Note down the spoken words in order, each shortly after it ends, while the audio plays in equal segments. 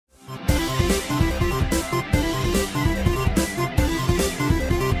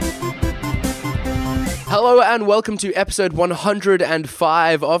Hello and welcome to episode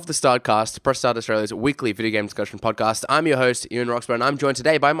 105 of the Startcast, Press Start Australia's weekly video game discussion podcast. I'm your host, Ewan Roxburgh, and I'm joined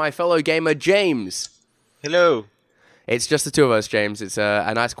today by my fellow gamer, James. Hello. It's just the two of us, James. It's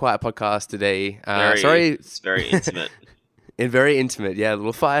a nice, quiet podcast today. It's very intimate. Very intimate, yeah. A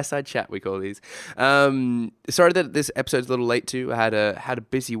little fireside chat, we call these. Sorry that this episode's a little late too. I had a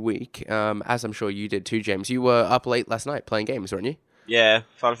busy week, as I'm sure you did too, James. You were up late last night playing games, weren't you? Yeah,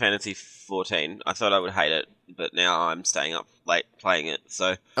 Final Fantasy 14. I thought I would hate it, but now I'm staying up late playing it.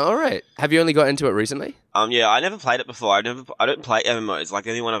 So. All right. Have you only got into it recently? Yeah, I never played it before. I don't play MMOs. Like the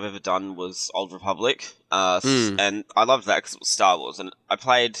only one I've ever done was Old Republic. And I loved that because it was Star Wars. And I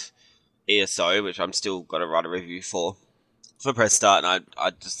played ESO, which I'm still got to write a review for Press Start, and I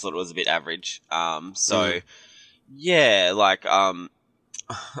just thought it was a bit average. Yeah, like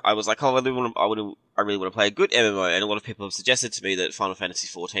I was like, oh, I really want to play a good MMO, and a lot of people have suggested to me that Final Fantasy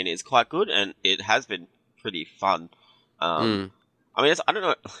 14 is quite good, and it has been pretty fun. I mean, I don't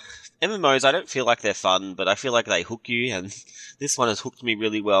know, MMOs, I don't feel like they're fun, but I feel like they hook you, and this one has hooked me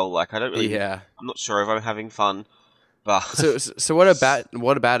really well. Like, I'm not sure if I'm having fun. But so what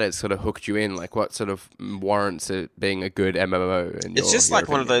about it sort of hooked you in? Like, what sort of warrants it being a good MMO? It's just like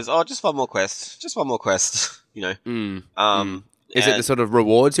one of those, just one more quest, you know. Is it the sort of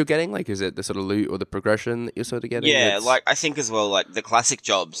rewards you're getting? Like, is it the sort of loot or the progression that you're sort of getting? Yeah, like, I think as well, like, the classic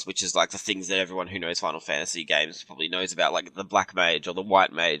jobs, which is, like, the things that everyone who knows Final Fantasy games probably knows about, like, the Black Mage or the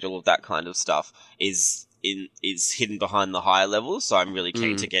White Mage, all of that kind of stuff, is hidden behind the higher levels, so I'm really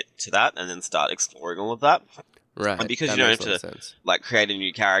keen to get to that and then start exploring all of that. Right. And because you don't have to, like, create a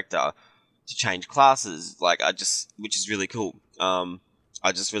new character to change classes, like, which is really cool.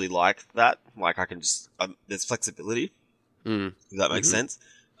 I just really like that. Like, I can just, there's flexibility. If that makes sense.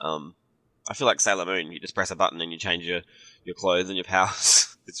 I feel like Sailor Moon. You just press a button and you change your clothes and your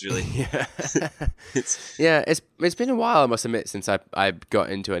powers. It's really It's been a while, I must admit, since I got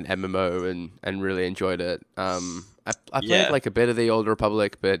into an MMO and really enjoyed it. I played like a bit of the Old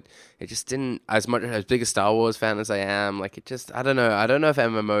Republic, but it just didn't as big a Star Wars fan as I am. Like, it just, I don't know if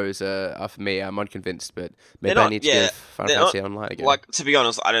MMOs are for me. I'm unconvinced, but maybe I need to give Final Fantasy Online again. Like, to be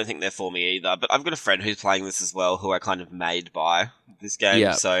honest, I don't think they're for me either. But I've got a friend who's playing this as well, who I kind of made by this game.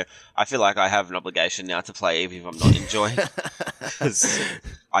 Yep. So I feel like I have an obligation now to play, even if I'm not enjoying it, because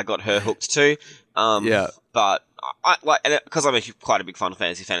I got her hooked too. But I like, because I'm quite a big Final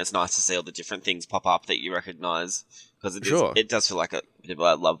Fantasy fan. It's nice to see all the different things pop up that you recognise, because it does feel like a bit of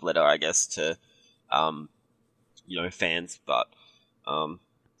a love letter, I guess, to fans. But I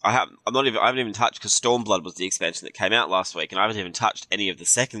haven't even touched, because Stormblood was the expansion that came out last week, and I haven't even touched any of the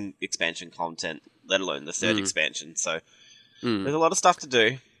second expansion content, let alone the third expansion. So there's a lot of stuff to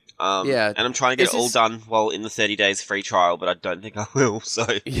do. And I'm trying to get it all done while in the 30 days free trial, but I don't think I will. So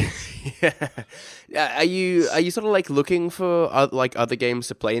Are you sort of like looking for other games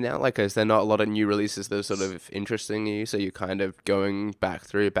to play now? Like, is there not a lot of new releases that are sort of interesting you? So you're kind of going back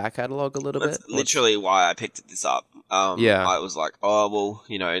through your back catalog a little bit. That's literally why I picked this up. I was like, oh well,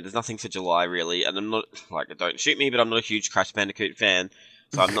 there's nothing for July really, and I'm not like, don't shoot me, but I'm not a huge Crash Bandicoot fan,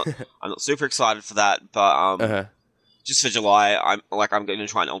 so I'm not super excited for that. But just for July, I'm going to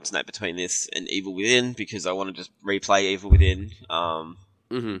try and alternate between this and Evil Within, because I want to just replay Evil Within for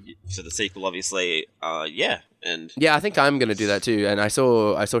the sequel, obviously. I think I'm going to do that too. And I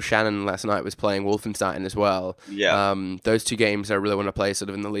saw Shannon last night was playing Wolfenstein as well. Yeah. Those two games I really want to play sort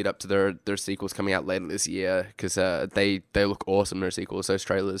of in the lead up to their sequels coming out later this year, because they look awesome, their sequels. Those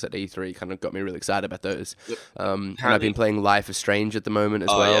trailers at E3 kind of got me really excited about those. Yep. And I've been playing Life is Strange at the moment as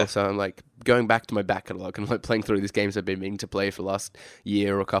well. Yeah. So I'm like going back to my back catalog and like playing through these games I've been meaning to play for the last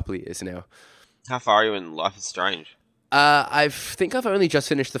year or a couple of years now. How far are you in Life is Strange? I think I've only just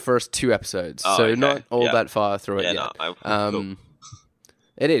finished the first 2 episodes, not all that far through it yet. Cool.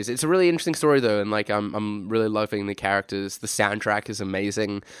 It is. It's a really interesting story though, and like I'm really loving the characters. The soundtrack is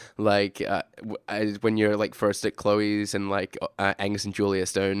amazing. Like when you're like first at Chloe's and like Angus and Julia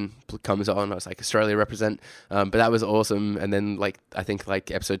Stone comes on, I was like, Australia represent. But that was awesome. And then like I think like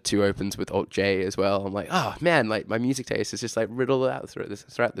episode 2 opens with Alt J as well. I'm like, oh man, like my music taste is just like riddled out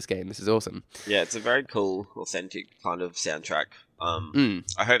throughout this game. This is awesome. Yeah, it's a very cool, authentic kind of soundtrack.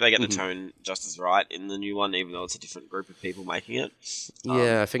 I hope they get the tone just as right in the new one, even though it's a different group of people making it.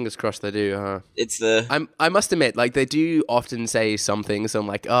 Fingers crossed they do. It's the. I must admit, like they do often say some things. So I'm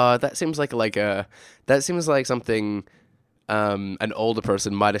like, that seems like something an older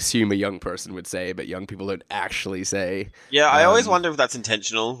person might assume a young person would say, but young people don't actually say. Yeah, I always wonder if that's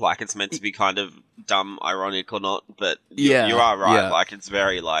intentional. Like it's meant to be kind of dumb, ironic, or not. But you are right. Yeah. Like it's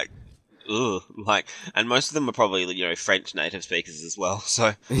very like. ugh, like, and most of them are probably French native speakers as well.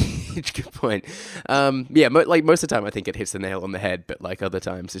 So, good point. Yeah, like most of the time, I think it hits the nail on the head, but like other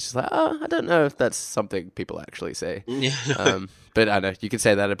times, it's just like, oh, I don't know if that's something people actually say. Yeah. But I know you could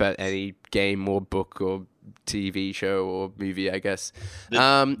say that about any game or book or TV show or movie, I guess.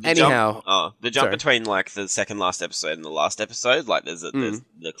 Anyhow, the jump between like the second last episode and the last episode, like there's the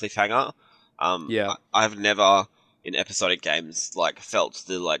cliffhanger. Yeah, I've never in episodic games like felt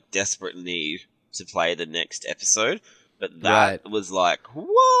the like desperate need to play the next episode, but that was like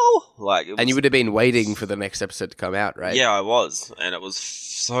whoa, like and you would have been waiting for the next episode to come out, right? Yeah, I was, and it was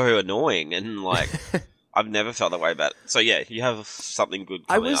so annoying and like. I've never felt that way about it. So yeah, you have something good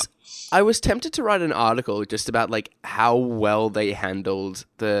coming up. I was tempted to write an article just about like how well they handled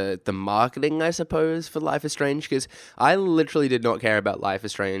the marketing, I suppose, for Life is Strange, because I literally did not care about Life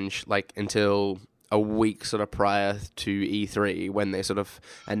is Strange like until a week sort of prior to E3 when they sort of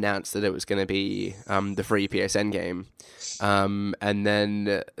announced that it was going to be the free PSN game. And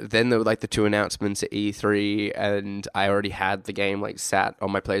then there were like the two announcements at E3, and I already had the game like sat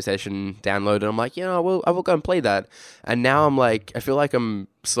on my PlayStation downloaded. I'm like, I will go and play that. And now I'm like, I feel like I'm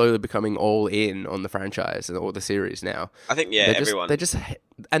slowly becoming all in on the franchise or the series now. I think everyone.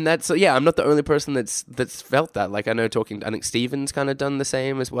 And that's I'm not the only person that's felt that. Like I think Steven's kind of done the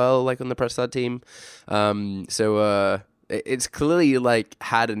same as well, like on the press side team. It's clearly like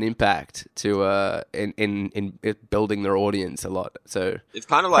had an impact to in building their audience a lot. So it's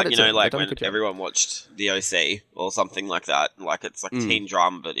kind of like like when everyone watched the OC or something like that. Like it's like teen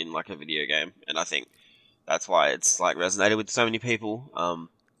drama, but in like a video game. And I think that's why it's like resonated with so many people.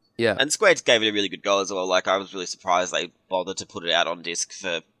 Yeah, and Square gave it a really good go as well. Like I was really surprised they bothered to put it out on disc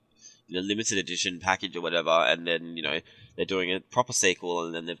for limited edition package or whatever. And then they're doing a proper sequel,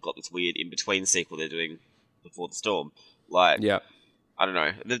 and then they've got this weird in between sequel they're doing Before the Storm. Like, I don't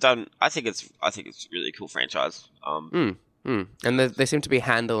know. They've done. I think it's a really cool franchise. And they seem to be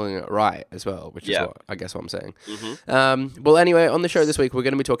handling it right as well, which is what I'm saying. Mm-hmm. Well, anyway, on the show this week, we're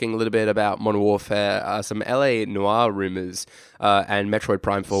going to be talking a little bit about Modern Warfare, some LA Noire rumors, and Metroid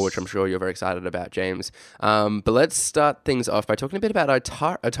Prime 4, which I'm sure you're very excited about, James. But let's start things off by talking a bit about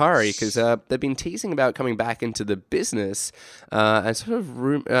Atari, because they've been teasing about coming back into the business and sort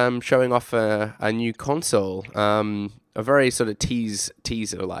of showing off a new console. A very sort of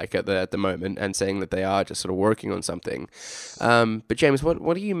teaser like at the moment, and saying that they are just sort of working on something. But James,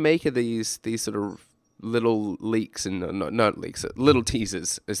 what do you make of these sort of little leaks and not leaks, little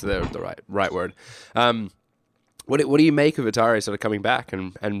teasers is the right word. What do you make of Atari sort of coming back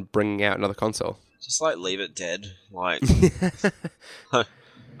and bringing out another console? Just like leave it dead. Like I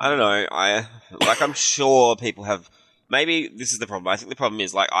don't know. I'm sure people have. Maybe this is the problem. I think the problem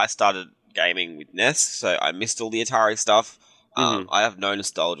is like I started gaming with NES, so I missed all the Atari stuff. I have no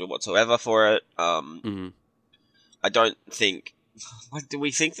nostalgia whatsoever for it. I don't think... Like, do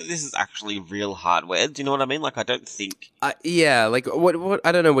we think that this is actually real hardware? Do you know what I mean? Like, I don't think... Yeah, like, what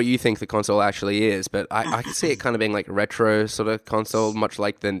I don't know what you think the console actually is, but I can see it kind of being like a retro sort of console, much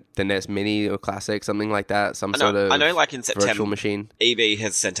like the NES Mini or Classic, something like that. I know, like in September, virtual machine. EB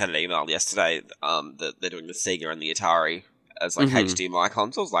has sent out an email yesterday that they're doing the Sega and the Atari as like HDMI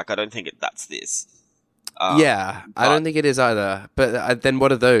consoles. Like, I don't think that's this. I don't think it is either. But then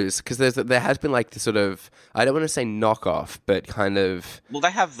what are those? Because there has been like the sort of, I don't want to say knockoff, but kind of... Well,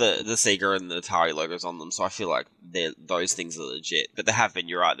 they have the Sega and the Atari logos on them, so I feel like those things are legit. But there have been,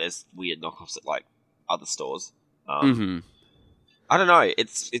 you're right, there's weird knockoffs at like other stores. I don't know.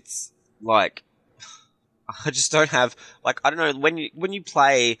 It's like, I just don't have, like, I don't know,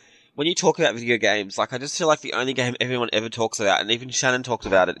 when you talk about video games, like, I just feel like the only game everyone ever talks about, and even Shannon talked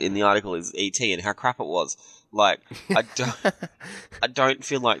about it in the article, is E.T. and how crap it was. Like, I don't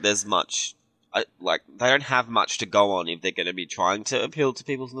feel like there's much... they don't have much to go on if they're going to be trying to appeal to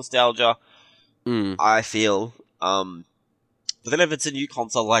people's nostalgia, I feel. But then if it's a new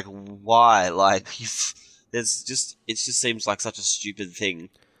console, like, why? Like, it just seems like such a stupid thing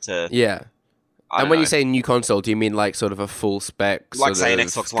to... Yeah. And when you say new console, do you mean like sort of a full spec, like say an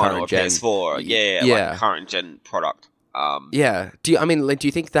Xbox One or PS4? Yeah, like a current gen product. Yeah. Do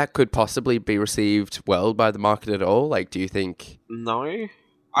you think that could possibly be received well by the market at all? Like, do you think? No, I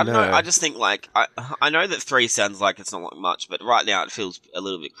don't know. I just think like I know that 3 sounds like it's not like much, but right now it feels a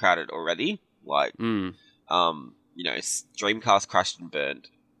little bit crowded already. Like, Dreamcast crashed and burned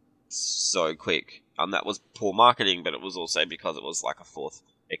so quick. That was poor marketing, but it was also because it was like a fourth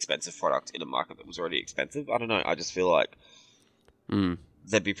expensive product in a market that was already expensive. I don't know. I just feel like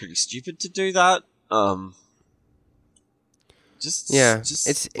they'd be pretty stupid to do that. Just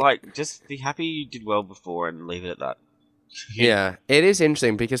be happy you did well before and leave it at that. Yeah, it is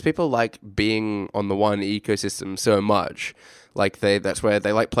interesting because people like being on the one ecosystem so much. Like that's where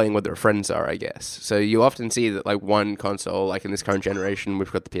they like playing where their friends are, I guess. So you often see that like one console, like in this current generation,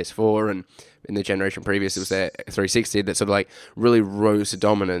 we've got the PS4, and in the generation previous, it was the 360 that sort of like really rose to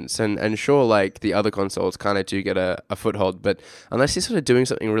dominance. And sure, like the other consoles kind of do get a foothold, but unless you're sort of doing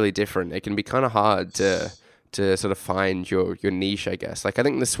something really different, it can be kind of hard to sort of find your niche, I guess. Like I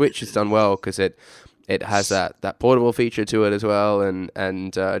think the Switch has done well because it has that portable feature to it as well,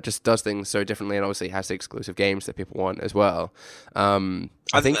 and just does things so differently, and obviously has the exclusive games that people want as well.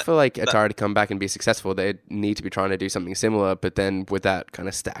 I think for like Atari to come back and be successful, they need to be trying to do something similar, but then would that kind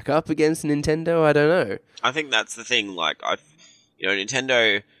of stack up against Nintendo? I don't know. I think that's the thing. Like,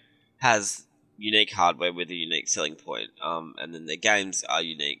 Nintendo has unique hardware with a unique selling point, and then their games are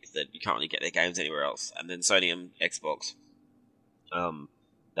unique that you can't really get their games anywhere else. And then Sony and Xbox,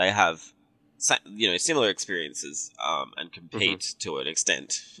 they have similar experiences and compete to an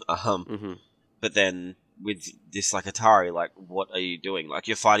extent. But then with this like Atari, like what are you doing? Like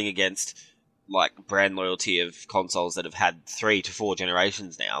you're fighting against like brand loyalty of consoles that have had 3 to 4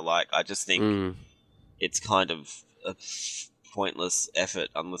 generations now. Like I just think it's kind of a pointless effort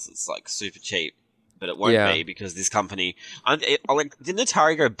unless it's like super cheap. But it won't be because this company. Didn't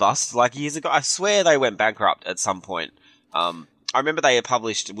Atari go bust like years ago? I swear they went bankrupt at some point. I remember they had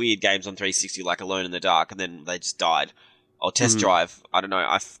published weird games on 360 like Alone in the Dark, and then they just died. Or Test Drive. I don't know.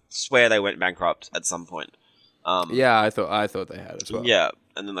 I swear they went bankrupt at some point. I thought they had as well. Yeah,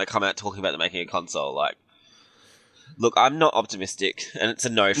 and then they come out talking about making a console. Like, look, I'm not optimistic, and it's a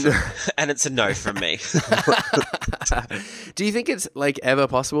no from me. Do you think it's like ever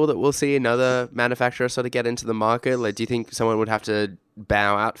possible that we'll see another manufacturer sort of get into the market? Like, do you think someone would have to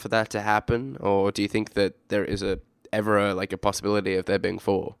bow out for that to happen, or do you think that there is ever a possibility of there being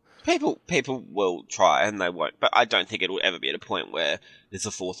 4? People will try and they won't, but I don't think it will ever be at a point where there's a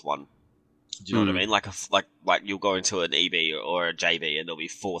 4th one. Do you know what I mean? Like you'll go into an EB or a JB and there'll be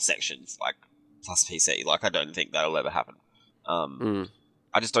 4 sections, like plus PC. Like I don't think that'll ever happen.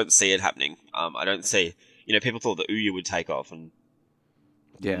 I just don't see it happening. I don't see. People thought that Ouya would take off, and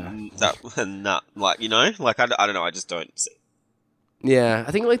I don't know. I just don't see. Yeah,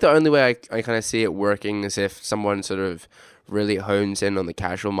 I think like the only way I kind of see it working is if someone sort of really hones in on the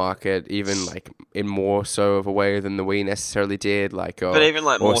casual market, even like in more so of a way than the Wii necessarily did. But even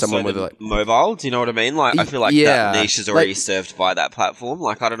like more someone so with like mobile. Do you know what I mean? Like I feel like that niche is already served by that platform.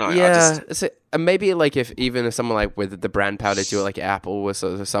 Like I don't know. Yeah, maybe like if someone like with the brand power to do it, like Apple was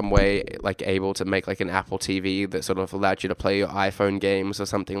sort of some way like able to make like an Apple TV that sort of allowed you to play your iPhone games or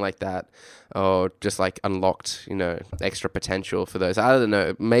something like that, or just like unlocked extra potential for those. I don't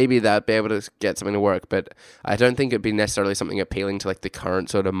know. Maybe that'd be able to get something to work, but I don't think it'd be necessarily something appealing to like the current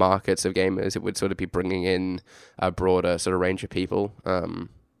sort of markets of gamers. It would sort of be bringing in a broader sort of range of people. Can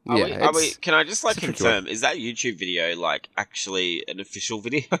I just like confirm? Is that YouTube video like actually an official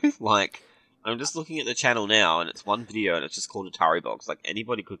video? Like. I'm just looking at the channel now, and it's one video, and it's just called Atari Box. Like,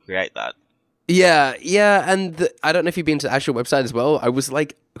 anybody could create that. Yeah, and I don't know if you've been to the actual website as well. I was,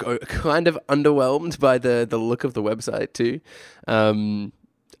 like, kind of underwhelmed by the look of the website, too. I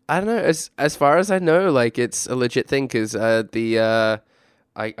don't know, as far as I know, like, it's a legit thing, because I don't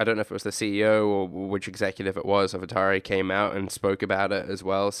know if it was the CEO or which executive it was of Atari came out and spoke about it as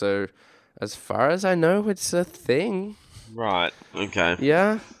well, so as far as I know, it's a thing. Right. Okay.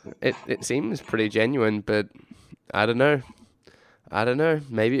 Yeah, it seems pretty genuine, but I don't know.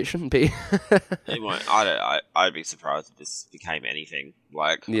 Maybe it shouldn't be. It won't. I'd be surprised if this became anything.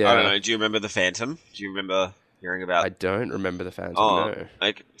 Like, I don't know. Do you remember the Phantom? Do you remember hearing about? I don't remember the Phantom. No.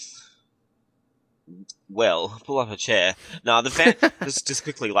 Like, well, pull up a chair. No, the Phantom. just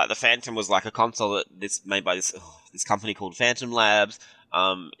quickly, like the Phantom was like a console made by this company called Phantom Labs.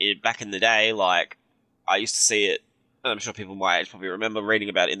 Back in the day, like I used to see it. I'm sure people my age probably remember reading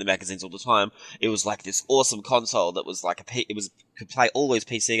about it in the magazines all the time. It was like this awesome console that was like could play all those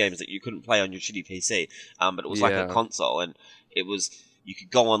PC games that you couldn't play on your shitty PC. But it was like a console, and you could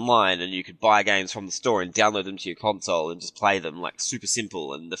go online and you could buy games from the store and download them to your console and just play them, like super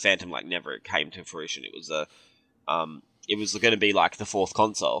simple. And the Phantom like never came to fruition. It was going to be like the 4th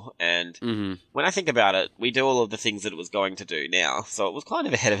console, and when I think about it, we do all of the things that it was going to do now, so it was kind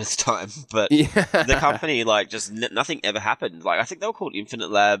of ahead of its time. But the company, like, just nothing ever happened. Like, I think they were called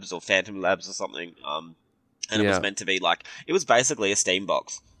Infinite Labs or Phantom Labs or something, and it was meant to be like it was basically a Steam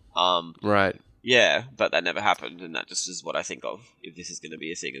box. Right. Yeah, but that never happened, and that just is what I think of if this is going to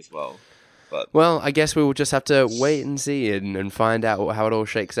be a thing as well. But well, I guess we will just have to wait and see and find out how it all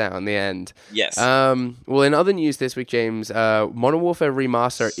shakes out in the end. Yes. Well, in other news this week, James, Modern Warfare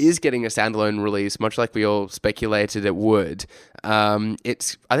Remaster is getting a standalone release, much like we all speculated it would.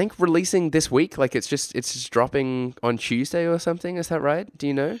 It's, I think, releasing this week. Like it's just dropping on Tuesday or something. Is that right? Do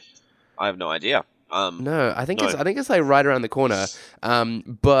you know? I have no idea. No, I think it's like right around the corner.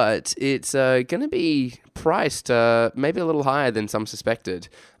 But it's going to be priced maybe a little higher than some suspected.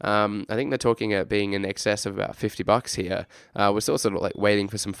 I think they're talking about being in excess of about $50 here. We're still sort of like waiting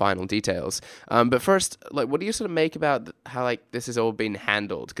for some final details. But first, like, what do you sort of make about how like this has all been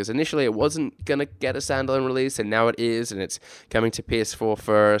handled? Because initially it wasn't going to get a standalone release, and now it is, and it's coming to PS4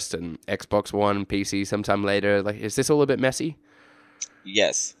 first and Xbox One and PC sometime later. Like, is this all a bit messy?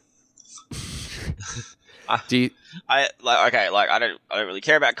 Yes. I don't really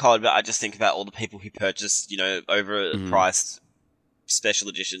care about COD, but I just think about all the people who purchased, overpriced special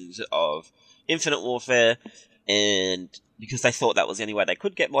editions of Infinite Warfare, and because they thought that was the only way they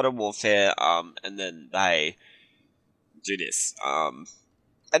could get Modern Warfare, and then they do this. And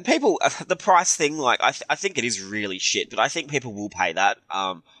people, the price thing, like I think it is really shit, but I think people will pay that,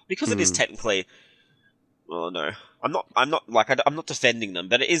 because it is technically. Well, no, I'm not defending them,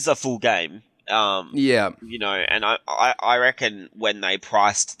 but it is a full game. And I reckon when they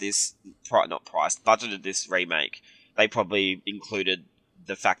budgeted this remake, they probably included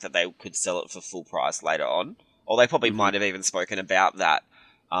the fact that they could sell it for full price later on, or they probably might have even spoken about that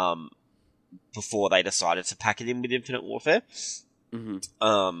before they decided to pack it in with Infinite Warfare. But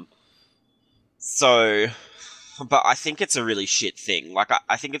I think it's a really shit thing. Like,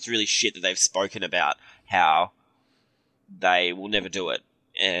 I think it's really shit that they've spoken about how they will never do it,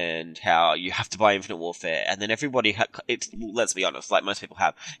 and how you have to buy Infinite Warfare, and then everybody let's be honest, like most people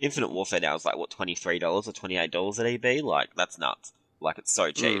have, Infinite Warfare now is like, what, $23 or $28 at EB? Like, that's nuts. Like, it's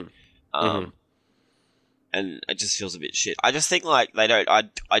so cheap. And it just feels a bit shit. I just think, like, the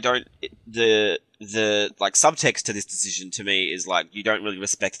like, subtext to this decision to me is, like, you don't really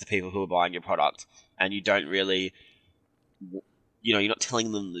respect the people who are buying your product, and you don't really, you're not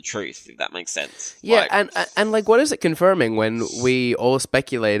telling them the truth, if that makes sense. Yeah, and like, what is it confirming when we all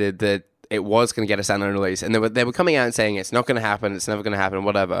speculated that it was going to get a standalone release, and they were coming out and saying it's not going to happen, it's never going to happen,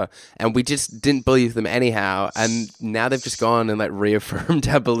 whatever, and we just didn't believe them anyhow, and now they've just gone and like reaffirmed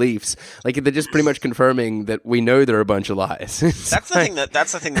our beliefs. Like, they're just pretty much confirming that we know they're a bunch of lies. That's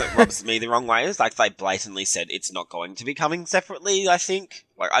the thing that rubs me the wrong way, is like they blatantly said it's not going to be coming separately. I think,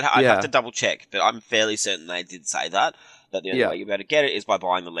 like, I'd have to double check, but I'm fairly certain they did say that the only way you're able to get it is by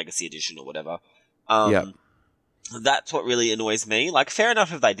buying the Legacy Edition or whatever. That's what really annoys me. Like, fair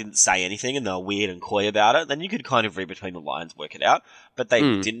enough if they didn't say anything and they were weird and coy about it, then you could kind of read between the lines, work it out. But they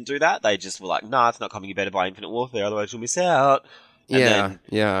didn't do that. They just were like, nah, it's not coming, you better buy Infinite Warfare, otherwise you'll miss out. And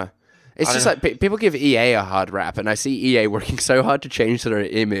It's just like, people give EA a hard rap, and I see EA working so hard to change their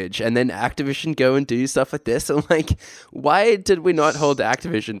image, and then Activision go and do stuff like this. I'm like, why did we not hold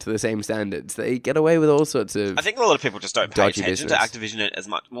Activision to the same standards? They get away with all sorts of I think a lot of people just don't pay attention to Activision as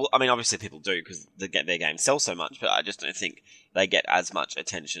much. Well, I mean, obviously people do, because their games sell so much, but I just don't think they get as much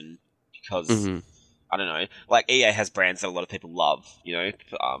attention because, I don't know, like, EA has brands that a lot of people love,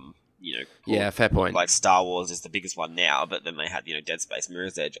 fair point. Like, Star Wars is the biggest one now, but then they had, Dead Space,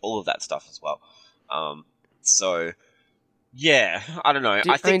 Mirror's Edge, all of that stuff as well. So, yeah, I don't know. Do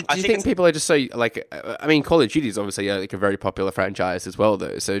you think people are just so, like, I mean, Call of Duty is obviously like a very popular franchise as well,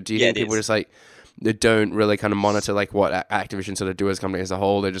 though. So do you think people just like, they don't really kind of monitor like what Activision sort of do as a company as a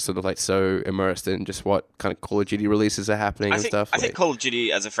whole? They're just sort of like so immersed in just what kind of Call of Duty releases are happening and stuff? I think Call of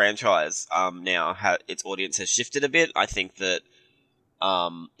Duty as a franchise now, its audience has shifted a bit. I think that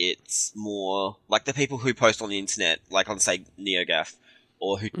it's more like the people who post on the internet, like on, say, NeoGAF,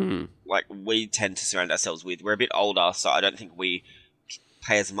 or who like we tend to surround ourselves with. We're a bit older, so I don't think we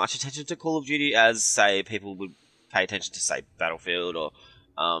pay as much attention to Call of Duty as, say, people would pay attention to, say, Battlefield or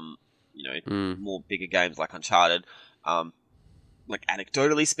more bigger games like Uncharted. Like,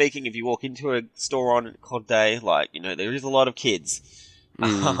 anecdotally speaking, if you walk into a store on COD Day, like, there is a lot of kids.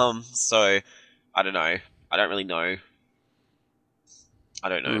 So I don't know. I don't really know. I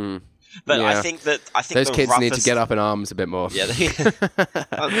don't know. But yeah. I think those kids need to get up in arms a bit more. Yeah,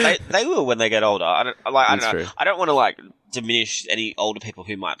 they will when they get older. I don't know. True. I don't want to like diminish any older people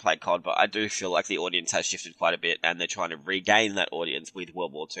who might play COD, but I do feel like the audience has shifted quite a bit, and they're trying to regain that audience with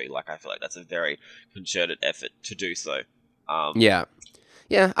World War II. Like, I feel like that's a very concerted effort to do so.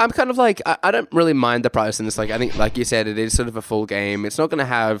 Yeah, I'm kind of like, I don't really mind the price in this. Like, I think, like you said, it is sort of a full game. It's not going to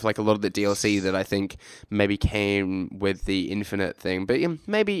have, like, a lot of the DLC that I think maybe came with the Infinite thing. But yeah,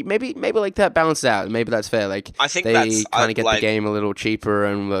 maybe like that balanced out. Maybe that's fair. Like, I think they kind of get the game a little cheaper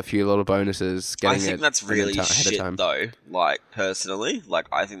and with a few little bonuses. I think that's really shit, though. Like, personally, like,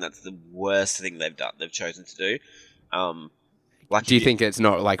 I think that's the worst thing they've chosen to do. Do you think it's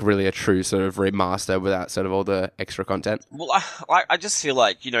not like really a true sort of remaster without sort of all the extra content? Well, I just feel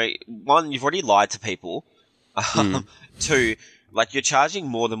like, one, you've already lied to people. Two, like, you're charging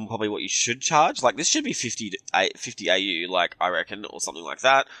more than probably what you should charge. Like, this should be 50 AU, like, I reckon, or something like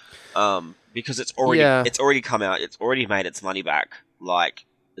that. Because it's already come out. It's already made its money back, like,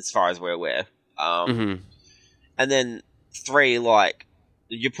 as far as we're aware. And then 3, like,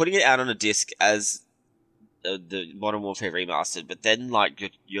 you're putting it out on a disc as the Modern Warfare Remastered, but then like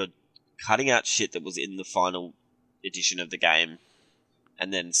you're cutting out shit that was in the final edition of the game,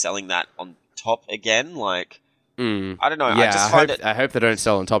 and then selling that on top again. Like, I don't know. Yeah, I hope they don't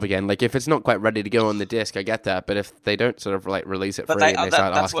sell on top again. Like, if it's not quite ready to go on the disc, I get that. But if they don't sort of like release it free and they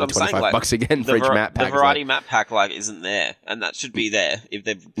start asking $25 again for each map pack, the variety map pack like isn't there, and that should be there if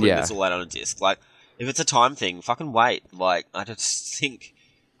they're putting this all out on a disc. Like, if it's a time thing, fucking wait. Like, I just think.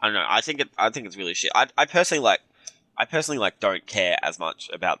 I don't know. I think it's really shit. I personally don't care as much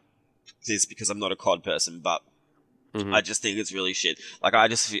about this because I'm not a COD person, but I just think it's really shit. Like, I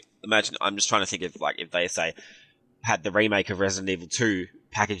just imagine, I'm just trying to think of like if they say had the remake of Resident Evil 2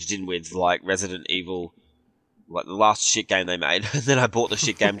 packaged in with like Resident Evil, like the last shit game they made, and then I bought the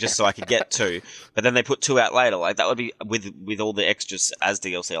shit game just so I could get 2, but then they put 2 out later. Like, that would be with all the extras as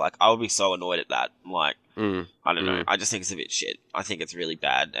DLC. Like, I would be so annoyed at that. Like, I don't know. I just think it's a bit shit. I think it's really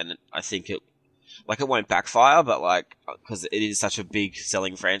bad, and I think it won't backfire, but like, because it is such a big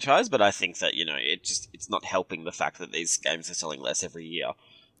selling franchise. But I think that it's not helping the fact that these games are selling less every year.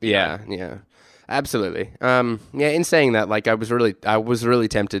 Yeah. Absolutely. In saying that, like, I was really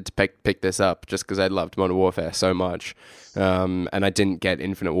tempted to pick this up just because I loved Modern Warfare so much, and I didn't get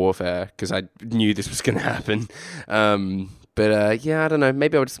Infinite Warfare because I knew this was going to happen. But I don't know.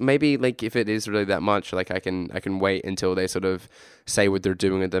 Maybe like if it is really that much, like I can wait until they sort of say what they're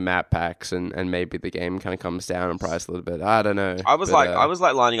doing with the map packs, and maybe the game kind of comes down in price a little bit. I don't know. I was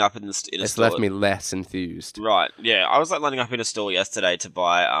lining up in a store. It's left me less enthused. Right? Yeah, I was like lining up in a store yesterday to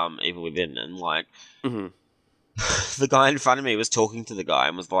buy Evil Within, and like the guy in front of me was talking to the guy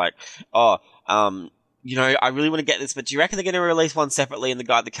and was like, I really want to get this, but do you reckon they're going to release one separately? And the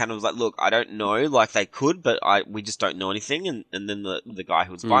guy at the counter was like, look, I don't know. Like, they could, but we just don't know anything. And then the guy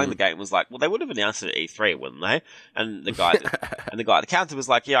who was buying the game was like, well, they would have announced it at E3, wouldn't they? And the guy at the counter was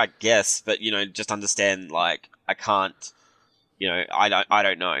like, yeah, I guess, but, just understand, like, I can't, I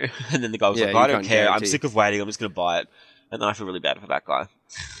don't know. And then the guy was like, I don't care. Guarantee. I'm sick of waiting. I'm just going to buy it. And then I feel really bad for that guy.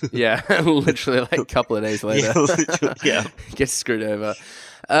 Yeah, literally like a couple of days later. Yeah. Gets screwed over.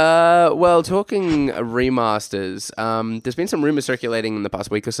 Well, talking remasters, there's been some rumors circulating in the past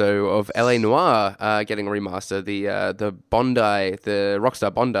week or so of LA Noire getting a remaster. The Bondi, the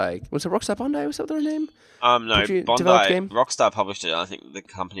Rockstar Bondi. Was it Rockstar Bondi? Was that their name? No, Bondi. Rockstar published it. I think the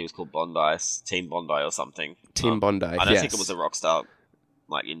company was called Bondi, Team Bondi or something. Team Bondi. I don't think it was a Rockstar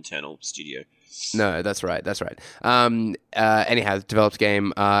like internal studio. No, that's right. Anyhow, developed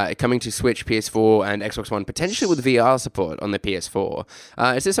game coming to Switch, PS4, and Xbox One, potentially with VR support on the PS4.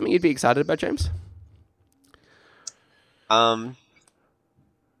 Is this something you'd be excited about, James? I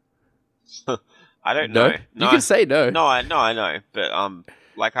don't know. No, you can say no. No, I know, but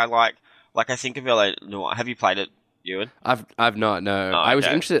I think of LA Noire. Have you played it, Ewan? I've not. No, I was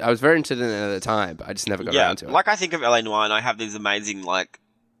interested. I was very interested in it at the time, but I just never got around to it. Like, I think of LA Noire, and I have this amazing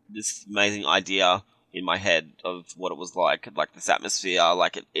idea in my head of what it was like this atmosphere.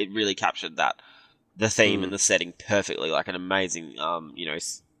 Like, it really captured the theme and the setting perfectly. Like, an amazing,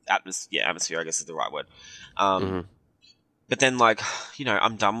 atmosphere, I guess is the right word. But then, like,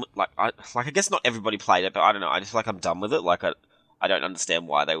 I'm done. I guess not everybody played it, but I don't know. I just feel like I'm done with it. Like, I don't understand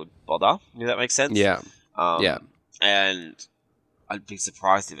why they would bother. If that makes sense. Yeah. And I'd be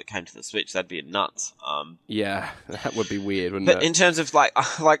surprised if it came to the Switch. That'd be nuts. Yeah, that would be weird, wouldn't it? But in terms of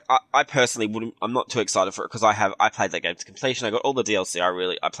I personally wouldn't. I'm not too excited for it because I played that game to completion. I got all the DLC.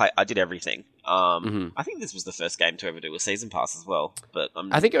 I did everything. I think this was the first game to ever do a season pass as well. But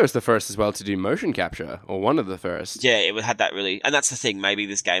I think it was the first as well to do motion capture, or one of the first. Yeah, it had that really, and that's the thing. Maybe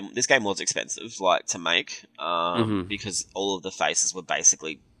this game was expensive, to make, because all of the faces were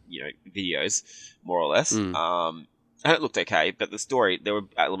basically videos, more or less. And it looked okay, but there were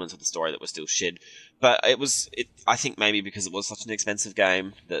elements of the story that were still shit. But I think maybe because it was such an expensive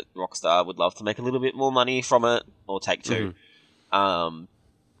game that Rockstar would love to make a little bit more money from it, or Take-Two.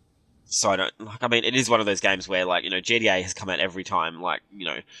 So I don't like. I mean, it is one of those games where like GTA has come out every time. Like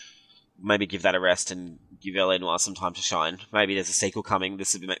maybe give that a rest and give L.A. Noire some time to shine. Maybe there's a sequel coming.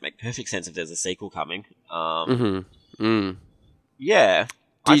 This would make perfect sense if there's a sequel coming. Yeah.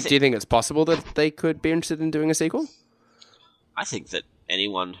 Do you think it's possible that they could be interested in doing a sequel? I think that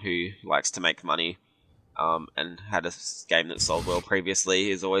anyone who likes to make money and had a game that sold well previously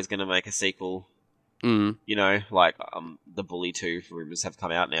is always going to make a sequel. Like the Bully 2 rumors have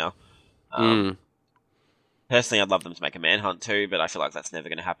come out now. Personally, I'd love them to make a Manhunt 2, but I feel like that's never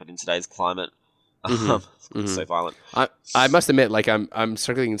going to happen in today's climate. It's so violent. I must admit, like I'm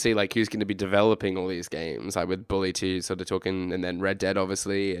struggling to see like who's going to be developing all these games. Like with Bully 2 sort of talking, and then Red Dead,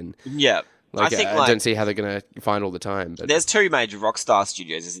 obviously, and Like, I don't see how they're going to find all the time. But there's two major Rockstar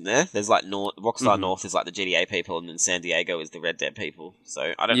studios, isn't there? There's like Rockstar North is like the GTA people, and then San Diego is the Red Dead people.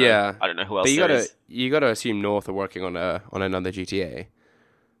 So I don't know. I don't know who else there is. You got to assume North are working on another GTA,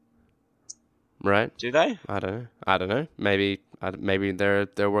 right? Do they? I don't know. Maybe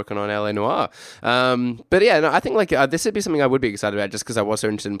they're working on L.A. Noire. But yeah, no, I think like this would be something I would be excited about, just because I was so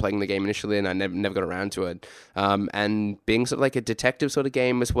interested in playing the game initially, and I never got around to it. And being sort of like a detective sort of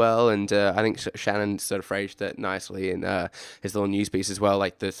game as well, and I think Shannon sort of phrased that nicely in his little news piece as well.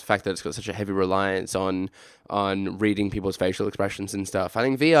 Like the fact that it's got such a heavy reliance on reading people's facial expressions and stuff. I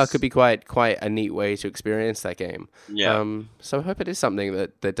think VR could be quite a neat way to experience that game. Yeah. So I hope it is something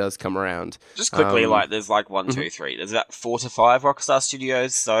that does come around. Just quickly, there's like 1, 2, 3. There's about 4 to 5 Rockstar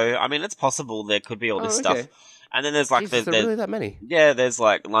Studios. So I mean, it's possible there could be all this stuff. And then there's like there's really that many. Yeah, there's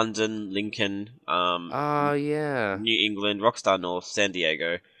like London, Lincoln, yeah, New England, Rockstar North, San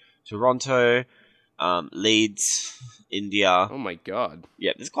Diego, Toronto, Leeds, India. Oh my god.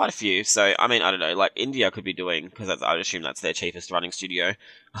 Yeah, there's quite a few. So I mean, I don't know. Like India could be doing, because I would assume that's their cheapest running studio.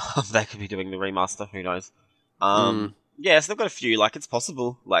 They could be doing the remaster. Who knows? Yeah, so they've got a few. Like it's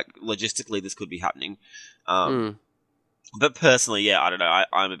possible. Like logistically, this could be happening. But personally, yeah, I don't know.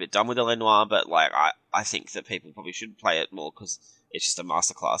 I'm a bit done with L.A. Noire, but like I think that people probably should play it more because it's just a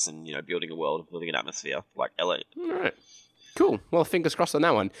masterclass in building a world, building an atmosphere like LA. All right. Cool. Well, fingers crossed on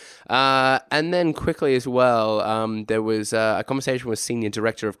that one. And then quickly as well, there was a conversation with Senior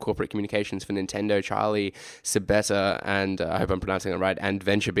Director of Corporate Communications for Nintendo, Charlie Sabetta, and I hope I'm pronouncing it right, and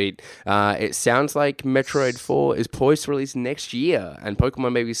VentureBeat. It sounds like Metroid 4 is poised to release next year, and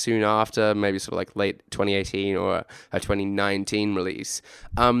Pokemon maybe soon after, maybe sort of like late 2018 or a 2019 release.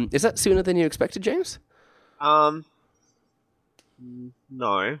 Is that sooner than you expected, James? No.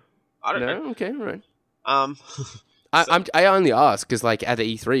 I don't know. Okay, right. I only ask because, like, at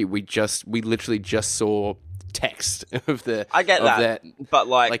the E3, we literally just saw text of the. I get that, but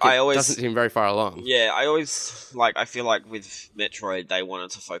like I always doesn't seem very far along. Yeah, I feel like with Metroid, they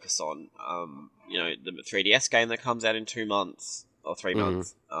wanted to focus on, the 3DS game that comes out in 2 months or 3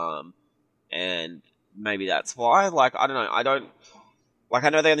 months, and maybe that's why. Like, I don't know. I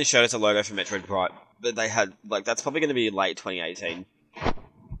know they only showed us a logo for Metroid Prime, but they had that's probably going to be late 2018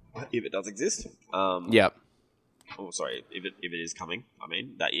 if it does exist. Yep. Oh, sorry, if it is coming, I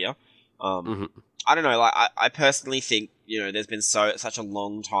mean, that year. I don't know, like, I personally think, there's been such a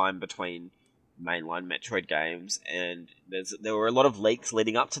long time between mainline Metroid games, and there were a lot of leaks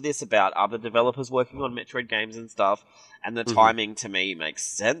leading up to this about other developers working on Metroid games and stuff, and the timing, to me, makes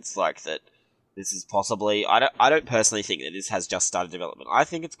sense, like, that this is possibly... I don't personally think that this has just started development. I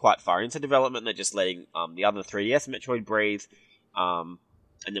think it's quite far into development. They're just letting the other 3DS Metroid breathe, and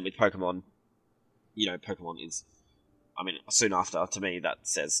then with Pokemon, Pokemon is... I mean, soon after, to me, that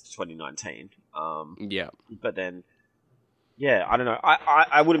says 2019. Yeah. But then, yeah, I don't know.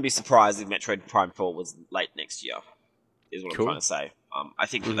 I wouldn't be surprised if Metroid Prime 4 was late next year, is what I'm trying to say. I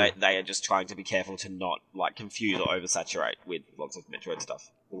think that they are just trying to be careful to not, like, confuse or oversaturate with lots of Metroid stuff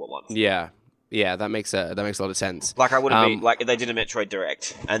all at once. Yeah. Yeah, that makes a lot of sense. Like, I wouldn't be... Like, if they did a Metroid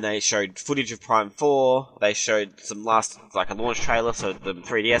Direct, and they showed footage of Prime 4, they showed some a launch trailer, so the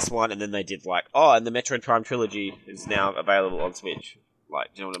 3DS one, and then they did, and the Metroid Prime Trilogy is now available on Switch.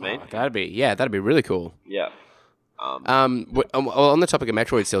 Like, do you know what I mean? That'd be really cool. Yeah. On the topic of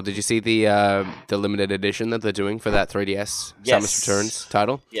Metroid still, did you see the limited edition that they're doing for that 3DS Samus Returns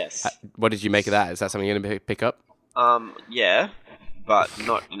title? Yes. What did you make of that? Is that something you're going to pick up? Yeah. But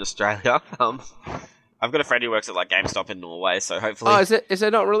not in Australia. I've got a friend who works at GameStop in Norway, so hopefully... Oh, is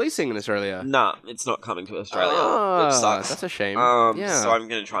it not releasing in Australia? No, it's not coming to Australia. Which sucks. That's a shame. So I'm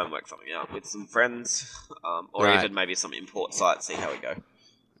going to try and work something out with some friends, or even maybe some import sites, see how we go.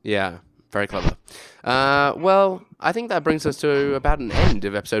 Yeah. Very clever. Well, I think that brings us to about an end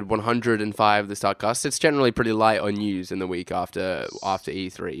of episode 105 of the Startcast. It's generally pretty light on news in the week after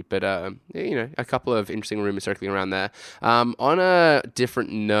E3, but a couple of interesting rumors circling around there. On a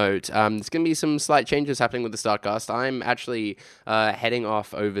different note, there's going to be some slight changes happening with the Startcast. I'm actually heading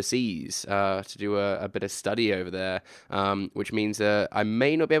off overseas to do a bit of study over there, which means I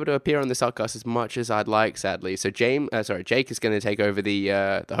may not be able to appear on the Startcast as much as I'd like, sadly. So Jake is going to take over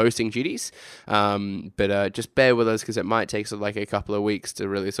the hosting duties, but just bear with us because it might take like a couple of weeks to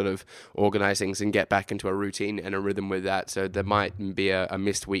really sort of organize things and get back into a routine and a rhythm with that. So there might be a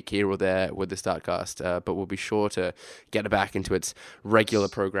missed week here or there with the Startcast, but we'll be sure to get it back into its regular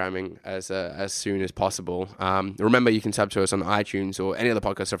programming as soon as possible. Remember, you can sub to us on iTunes or any other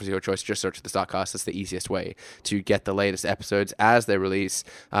podcast service of your choice. Just search the Startcast. That's the easiest way to get the latest episodes as they release.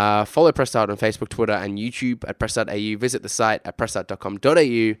 Follow Press Start on Facebook, Twitter, and YouTube at press.au. Visit the site at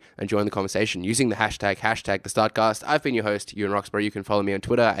press.com.au and join the conversation using the hashtag the Startcast. I've been your host, Ewan Roxburgh. You can follow me on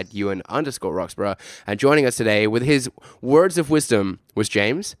Twitter at Ewan_Roxburgh. And joining us today with his words of wisdom was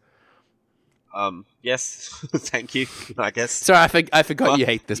James. Yes, thank you, I guess. Sorry, I forgot you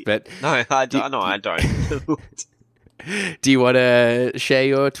hate this bit. No, I don't. Do you want to share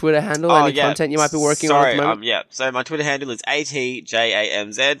your Twitter handle? Any content you might be working on at the moment? So my Twitter handle is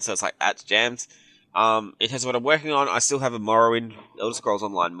ATJAMZ, so it's like @Jams. It has what I'm working on. I still have a Morrowind, Elder Scrolls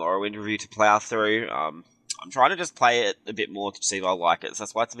Online Morrowind review to plow through. I'm trying to just play it a bit more to see if I like it, so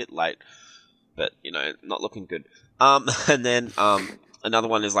that's why it's a bit late. But, not looking good. And then another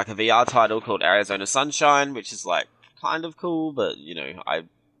one is like a VR title called Arizona Sunshine, which is like kind of cool, but,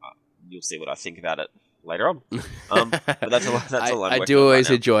 you'll see what I think about it later on. But that's all I'm I do always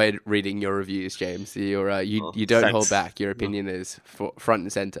enjoy reading your reviews, James. You don't hold back. Your opinion is front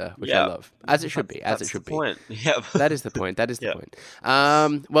and center, which I love. As it should be. Point. Yep. That is the point.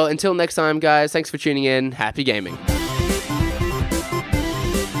 Well, until next time, guys, thanks for tuning in. Happy gaming.